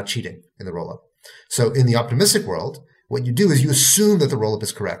you know they're not cheating in the rollup? So in the optimistic world, what you do is you assume that the rollup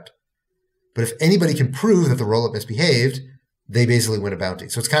is correct. But if anybody can prove that the rollup misbehaved, they basically win a bounty.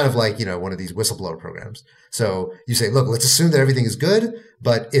 So it's kind of like, one of these whistleblower programs. So you say, look, let's assume that everything is good,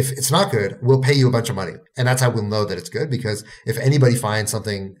 but if it's not good, we'll pay you a bunch of money. And that's how we'll know that it's good, because if anybody finds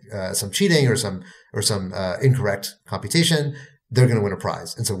something, some cheating or some incorrect computation, they're going to win a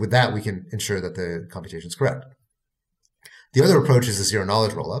prize. And so with that, we can ensure that the computation is correct. The other approach is the zero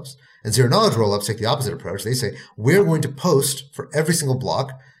knowledge rollups. And zero knowledge rollups take the opposite approach. They say, we're going to post for every single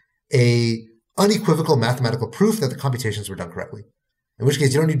block a unequivocal mathematical proof that the computations were done correctly. In which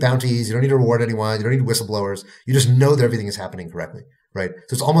case, you don't need bounties, you don't need to reward anyone, you don't need whistleblowers. You just know that everything is happening correctly, right?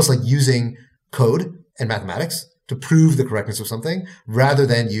 So it's almost like using code and mathematics to prove the correctness of something rather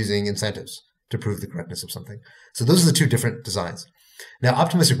than using incentives to prove the correctness of something. So those are the two different designs. Now,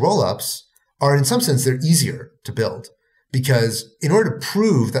 optimistic rollups are, in some sense, they're easier to build because in order to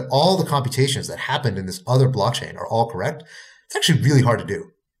prove that all the computations that happened in this other blockchain are all correct, it's actually really hard to do.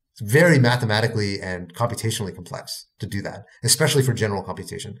 It's very mathematically and computationally complex to do that, especially for general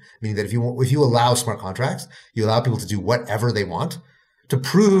computation. Meaning that if you allow smart contracts, you allow people to do whatever they want, to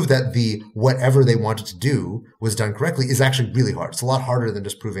prove that the whatever they wanted to do was done correctly is actually really hard. It's a lot harder than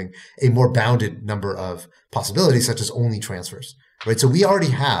just proving a more bounded number of possibilities, such as only transfers. Right. So we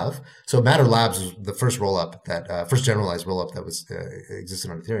already have. So Matter Labs was the first rollup first generalized rollup that was existed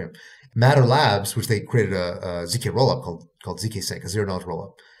on Ethereum. Matter Labs, which they created a ZK rollup called ZK Sync, a zero knowledge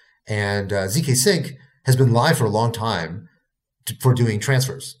rollup. And ZK Sync has been live for a long time for doing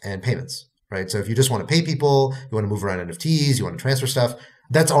transfers and payments, right? So if you just want to pay people, you want to move around NFTs, you want to transfer stuff,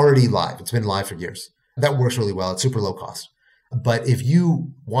 that's already live. It's been live for years. That works really well. It's super low cost. But if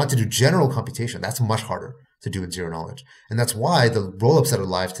you want to do general computation, that's much harder to do in zero knowledge. And that's why the rollups that are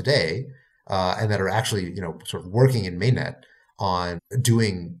live today and that are actually, sort of working in mainnet on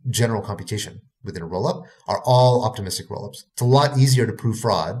doing general computation within a rollup are all optimistic rollups. It's a lot easier to prove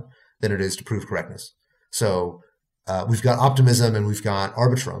fraud than it is to prove correctness. So we've got Optimism and we've got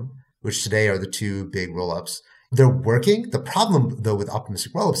Arbitrum, which today are the two big rollups. They're working. The problem, though, with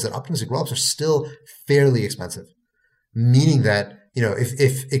optimistic rollups is that optimistic rollups are still fairly expensive, meaning that,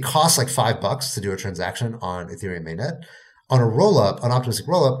 if it costs like $5 to do a transaction on Ethereum mainnet, on a rollup, an optimistic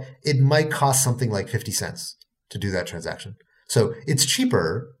rollup, it might cost something like 50 cents to do that transaction. So it's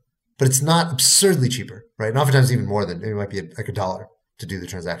cheaper, but it's not absurdly cheaper, right? And oftentimes even more than, it might be like $1 to do the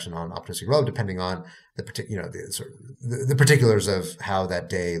transaction on optimistic rollup, depending on the particulars of how that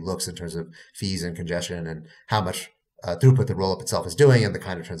day looks in terms of fees and congestion and how much throughput the rollup itself is doing and the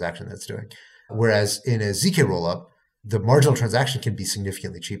kind of transaction that it's doing. Whereas in a ZK rollup, the marginal transaction can be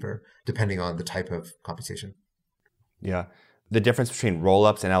significantly cheaper depending on the type of computation. Yeah. The difference between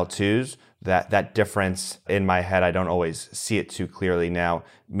rollups and L2s, that difference in my head, I don't always see it too clearly now.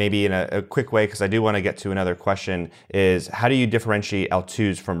 Maybe in a quick way, because I do want to get to another question, is how do you differentiate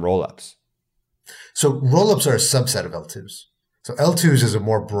L2s from rollups? So rollups are a subset of L2s. So L2s is a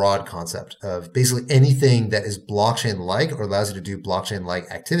more broad concept of basically anything that is blockchain-like or allows you to do blockchain-like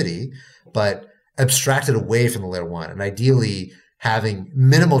activity, but abstracted away from the layer 1, and ideally having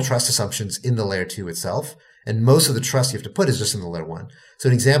minimal trust assumptions in the layer 2 itself. And most of the trust you have to put is just in the layer 1. So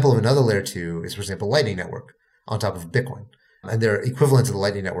an example of another layer 2 is, for example, Lightning Network on top of Bitcoin. And they're equivalent to the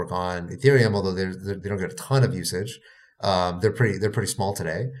Lightning Network on Ethereum, although they don't get a ton of usage. They're pretty small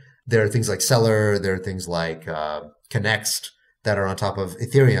today. There are things like Celer, there are things like Connext that are on top of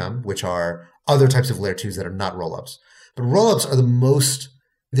Ethereum, which are other types of layer 2s that are not rollups. But rollups are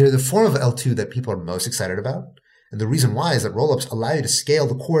they're the form of L2 that people are most excited about. And the reason why is that rollups allow you to scale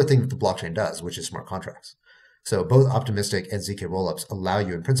the core thing that the blockchain does, which is smart contracts. So both optimistic and ZK rollups allow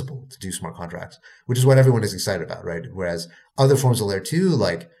you in principle to do smart contracts, which is what everyone is excited about, right? Whereas other forms of layer 2,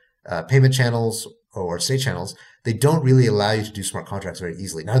 like payment channels or state channels, they don't really allow you to do smart contracts very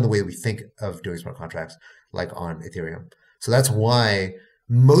easily, not in the way we think of doing smart contracts like on Ethereum. So that's why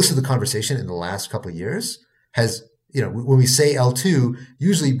most of the conversation in the last couple of years has, when we say L2,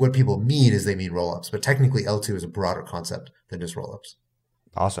 usually what people mean is they mean rollups, but technically L2 is a broader concept than just rollups.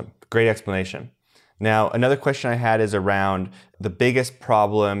 Awesome. Great explanation. Now, another question I had is around the biggest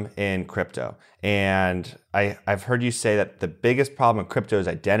problem in crypto. And I've heard you say that the biggest problem in crypto is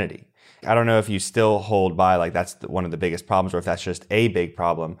identity. I don't know if you still hold by like that's one of the biggest problems or if that's just a big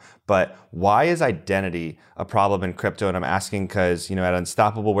problem, but why is identity a problem in crypto? And I'm asking because, at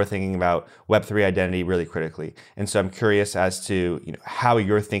Unstoppable, we're thinking about Web3 identity really critically. And so I'm curious as to how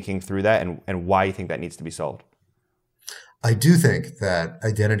you're thinking through that and why you think that needs to be solved. I do think that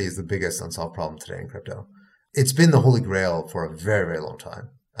identity is the biggest unsolved problem today in crypto. It's been the holy grail for a very, very long time.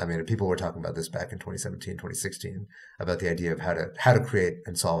 I mean, people were talking about this back in 2017, 2016, about the idea of how to create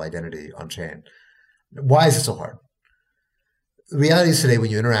and solve identity on chain. Why is it so hard? The reality is today,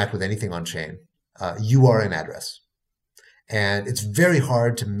 when you interact with anything on chain, you are an address. And it's very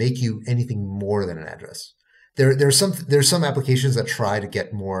hard to make you anything more than an address. There's some applications that try to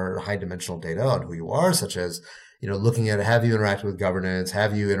get more high dimensional data on who you are, such as looking at have you interacted with governance,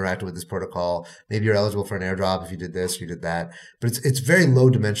 have you interacted with this protocol, maybe you're eligible for an airdrop if you did this, you did that. But it's very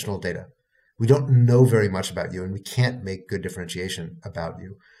low dimensional data. We don't know very much about you and we can't make good differentiation about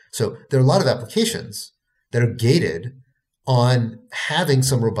you. So there are a lot of applications that are gated on having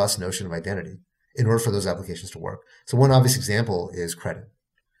some robust notion of identity in order for those applications to work. So one obvious example is credit.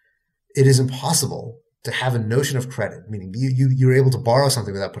 It is impossible to have a notion of credit, meaning you're able to borrow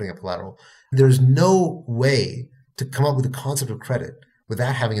something without putting up collateral. There's no way to come up with a concept of credit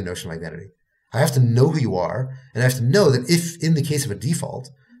without having a notion of identity. I have to know who you are, and I have to know that if, in the case of a default,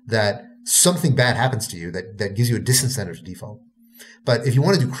 that something bad happens to you that gives you a disincentive to default. But if you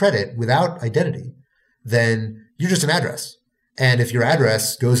want to do credit without identity, then you're just an address. And if your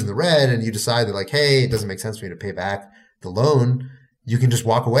address goes in the red and you decide that, like, hey, it doesn't make sense for me to pay back the loan, you can just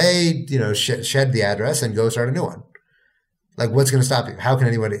walk away, shed the address and go start a new one. Like, what's going to stop you? How can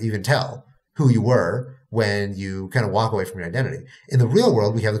anyone even tell who you were when you kind of walk away from your identity? In the real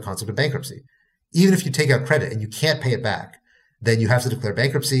world, we have the concept of bankruptcy. Even if you take out credit and you can't pay it back, then you have to declare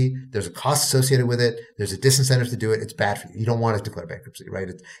bankruptcy. There's a cost associated with it. There's a disincentive to do it. It's bad for you. You don't want to declare bankruptcy, right?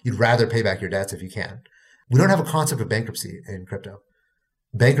 You'd rather pay back your debts if you can. We don't have a concept of bankruptcy in crypto.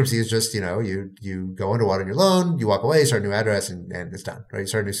 Bankruptcy is just, you go underwater on your loan, you walk away, start a new address, and it's done, right? You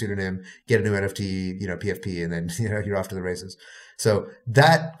start a new pseudonym, get a new NFT, PFP, and then, you're off to the races. So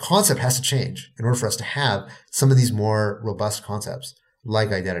that concept has to change in order for us to have some of these more robust concepts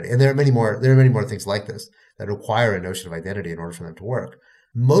like identity. And there are many more things like this that require a notion of identity in order for them to work.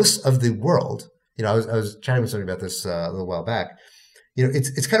 most of the world, I was chatting with somebody about this a little while back.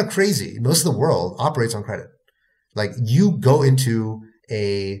 It's kind of crazy. Most of the world operates on credit. Like you land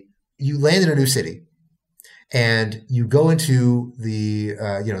in a new city and you go into the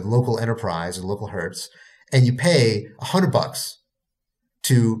local enterprise or local Hertz and you pay $100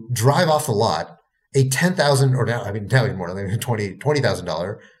 to drive off the lot a $10,000 or now even more, like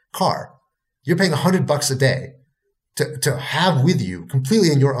 $20,000 car. You're paying $100 a day to have with you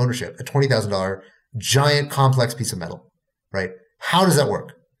completely in your ownership a $20,000 giant complex piece of metal, right? How does that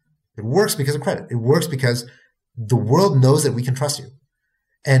work? It works because of credit. It works because the world knows that we can trust you.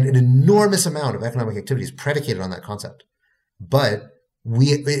 And an enormous amount of economic activity is predicated on that concept. But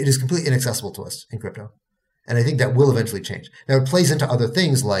it is completely inaccessible to us in crypto. And I think that will eventually change. Now, it plays into other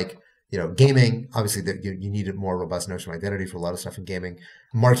things like, gaming. Obviously, that you need a more robust notion of identity for a lot of stuff in gaming.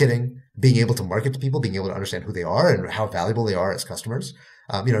 Marketing, being able to market to people, being able to understand who they are and how valuable they are as customers.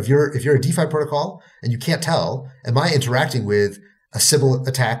 If you're a DeFi protocol and you can't tell, am I interacting with a Sybil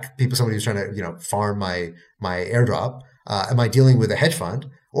attack, somebody who's trying to, farm my airdrop? Am I dealing with a hedge fund,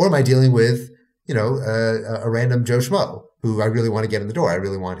 or am I dealing with, a random Joe Schmo who I really want to get in the door? I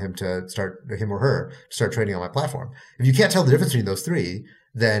really want him or her to start trading on my platform. If you can't tell the difference between those three,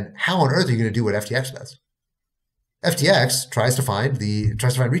 then how on earth are you going to do what FTX does? FTX tries to find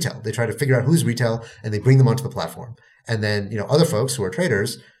retail. They try to figure out who's retail and they bring them onto the platform. And then, other folks who are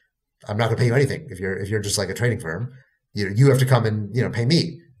traders, I'm not going to pay you anything. If you're just like a trading firm, you have to come and, pay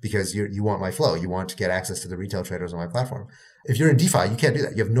me because you want my flow. You want to get access to the retail traders on my platform. If you're in DeFi, you can't do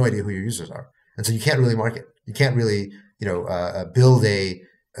that. You have no idea who your users are. And so you can't really market. You can't really, build a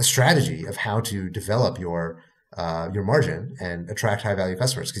strategy of how to develop your margin and attract high value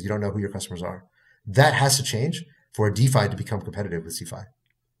customers because you don't know who your customers are. That has to change for DeFi to become competitive with CeFi.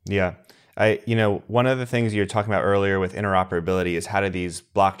 Yeah. One of the things you were talking about earlier with interoperability is how do these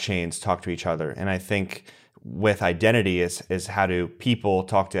blockchains talk to each other? And I think with identity is how do people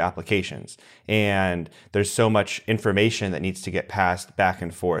talk to applications? And there's so much information that needs to get passed back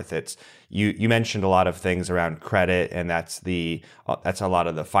and forth. It's you mentioned a lot of things around credit, and that's a lot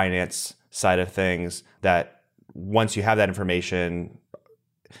of the finance side of things that once you have that information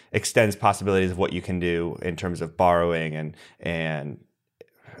extends possibilities of what you can do in terms of borrowing and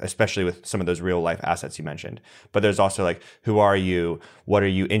especially with some of those real life assets you mentioned. But there's also like, who are you? What are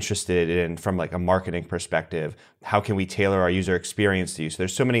you interested in from like a marketing perspective? How can we tailor our user experience to you? So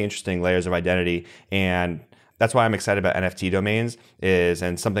there's so many interesting layers of identity. And that's why I'm excited about NFT domains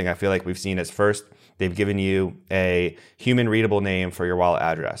and something I feel like we've seen as first, they've given you a human readable name for your wallet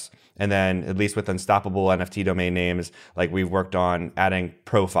address. And then at least with Unstoppable NFT domain names, like we've worked on adding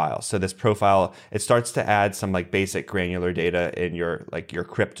profiles. So this profile, it starts to add some like basic granular data in your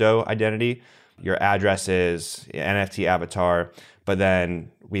crypto identity, your addresses, NFT avatar, but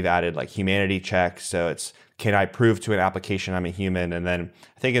then we've added like humanity checks. So it's, can I prove to an application I'm a human? And then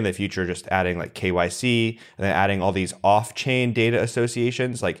I think in the future, just adding like KYC and then adding all these off-chain data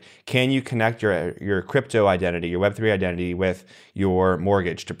associations. Like, can you connect your crypto identity, your Web3 identity with your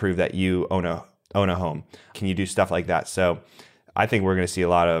mortgage to prove that you own a home? Can you do stuff like that? So I think we're going to see a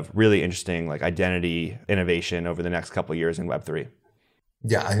lot of really interesting like identity innovation over the next couple of years in Web3.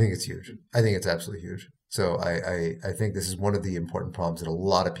 Yeah, I think it's huge. I think it's absolutely huge. So I think this is one of the important problems that a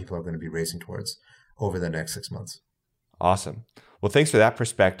lot of people are going to be racing towards over the next 6 months. Awesome. Well, thanks for that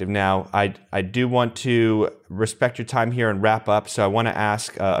perspective. Now, I do want to respect your time here and wrap up. So I want to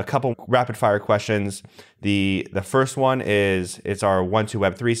ask a couple rapid fire questions. The first one is, it's our 1-2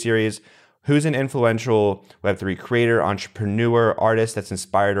 Web3 series. Who's an influential Web3 creator, entrepreneur, artist that's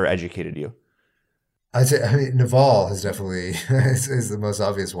inspired or educated you? I'd say, Naval has definitely is the most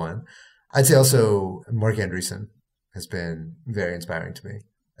obvious one. I'd say also Mark Andreessen has been very inspiring to me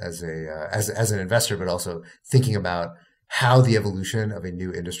as an investor, but also thinking about how the evolution of a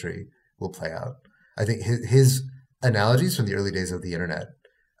new industry will play out. I think his analogies from the early days of the internet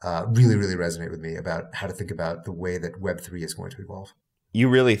really, really resonate with me about how to think about the way that Web3 is going to evolve. You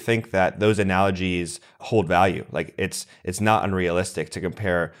really think that those analogies hold value? Like it's not unrealistic to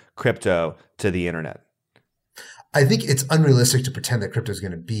compare crypto to the internet? I think it's unrealistic to pretend that crypto is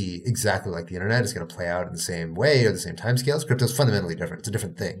going to be exactly like the internet. It's going to play out in the same way or the same timescales. Crypto is fundamentally different. It's a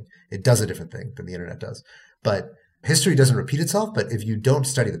different thing. It does a different thing than the internet does. But history doesn't repeat itself. But if you don't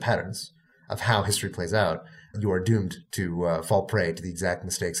study the patterns of how history plays out, you are doomed to fall prey to the exact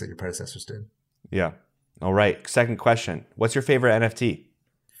mistakes that your predecessors did. Yeah. All right. Second question. What's your favorite NFT?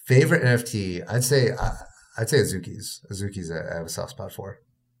 Favorite NFT? I'd say Azuki's. Azuki's I have a soft spot for.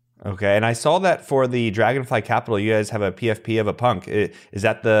 Okay, and I saw that for the Dragonfly Capital, you guys have a PFP of a punk. Is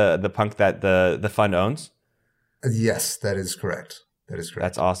that the punk that the fund owns? Yes, that is correct. That is correct.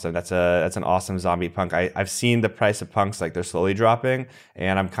 That's awesome. That's an awesome zombie punk. I've seen the price of punks, like they're slowly dropping,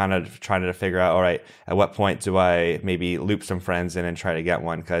 and I'm kind of trying to figure out, all right, at what point do I maybe loop some friends in and try to get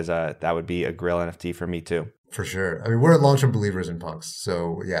one? Because that would be a Grill NFT for me too. For sure. I mean, we're long-term believers in punks.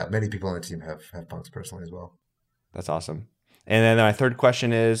 So yeah, many people on the team have punks personally as well. That's awesome. And then my third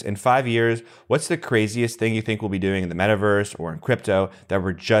question is, in 5 years, what's the craziest thing you think we'll be doing in the metaverse or in crypto that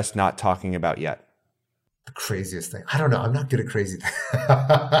we're just not talking about yet? The craziest thing. I don't know. I'm not good at crazy things.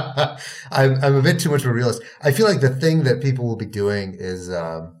 I'm a bit too much of a realist. I feel like the thing that people will be doing is,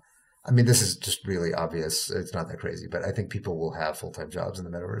 I mean, this is just really obvious. It's not that crazy, but I think people will have full-time jobs in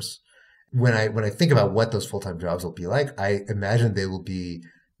the metaverse. When I think about what those full-time jobs will be like, I imagine they will be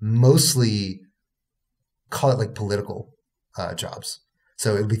mostly, call it like political jobs.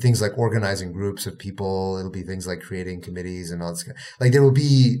 So it'll be things like organizing groups of people. It'll be things like creating committees and all this. Like there will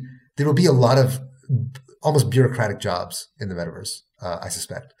be a lot of almost bureaucratic jobs in the metaverse, I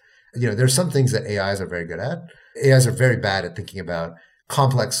suspect. There's some things that AIs are very good at. AIs are very bad at thinking about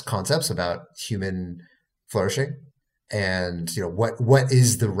complex concepts about human flourishing and, what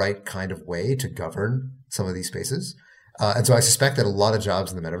is the right kind of way to govern some of these spaces. And so I suspect that a lot of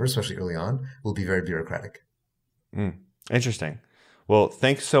jobs in the metaverse, especially early on, will be very bureaucratic. Interesting. Well,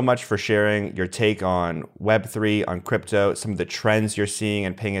 thanks so much for sharing your take on Web3, on crypto, some of the trends you're seeing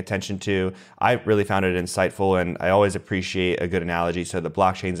and paying attention to. I really found it insightful, and I always appreciate a good analogy. So the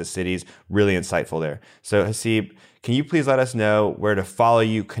blockchains as cities, really insightful there. So Haseeb, can you please let us know where to follow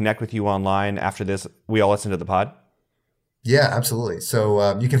you, connect with you online after this? We all listen to the pod. Yeah, absolutely.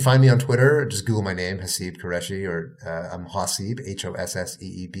 So you can find me on Twitter. Just Google my name, Haseeb Qureshi, or I'm Haseeb,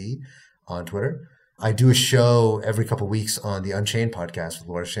 Hosseeb on Twitter. I do a show every couple of weeks on the Unchained podcast with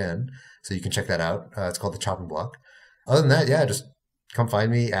Laura Shin, so you can check that out. It's called The Chopping Block. Other than that, yeah, just come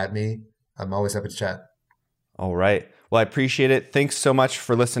find me, add me. I'm always happy to chat. All right. Well, I appreciate it. Thanks so much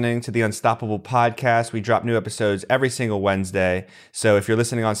for listening to the Unstoppable podcast. We drop new episodes every single Wednesday. So if you're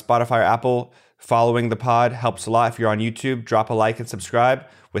listening on Spotify or Apple, following the pod helps a lot. If you're on YouTube, drop a like and subscribe.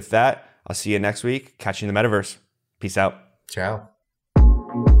 With that, I'll see you next week. Catch you in the metaverse. Peace out. Ciao.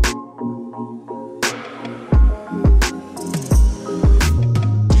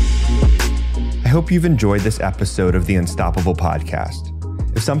 I hope you've enjoyed this episode of the Unstoppable podcast.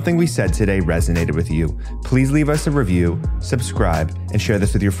 If something we said today resonated with you, please leave us a review, subscribe, and share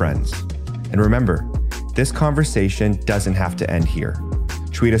this with your friends. And remember, this conversation doesn't have to end here.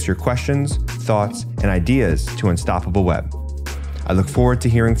 Tweet us your questions, thoughts, and ideas to Unstoppable Web. I look forward to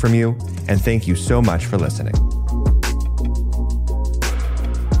hearing from you, and thank you so much for listening.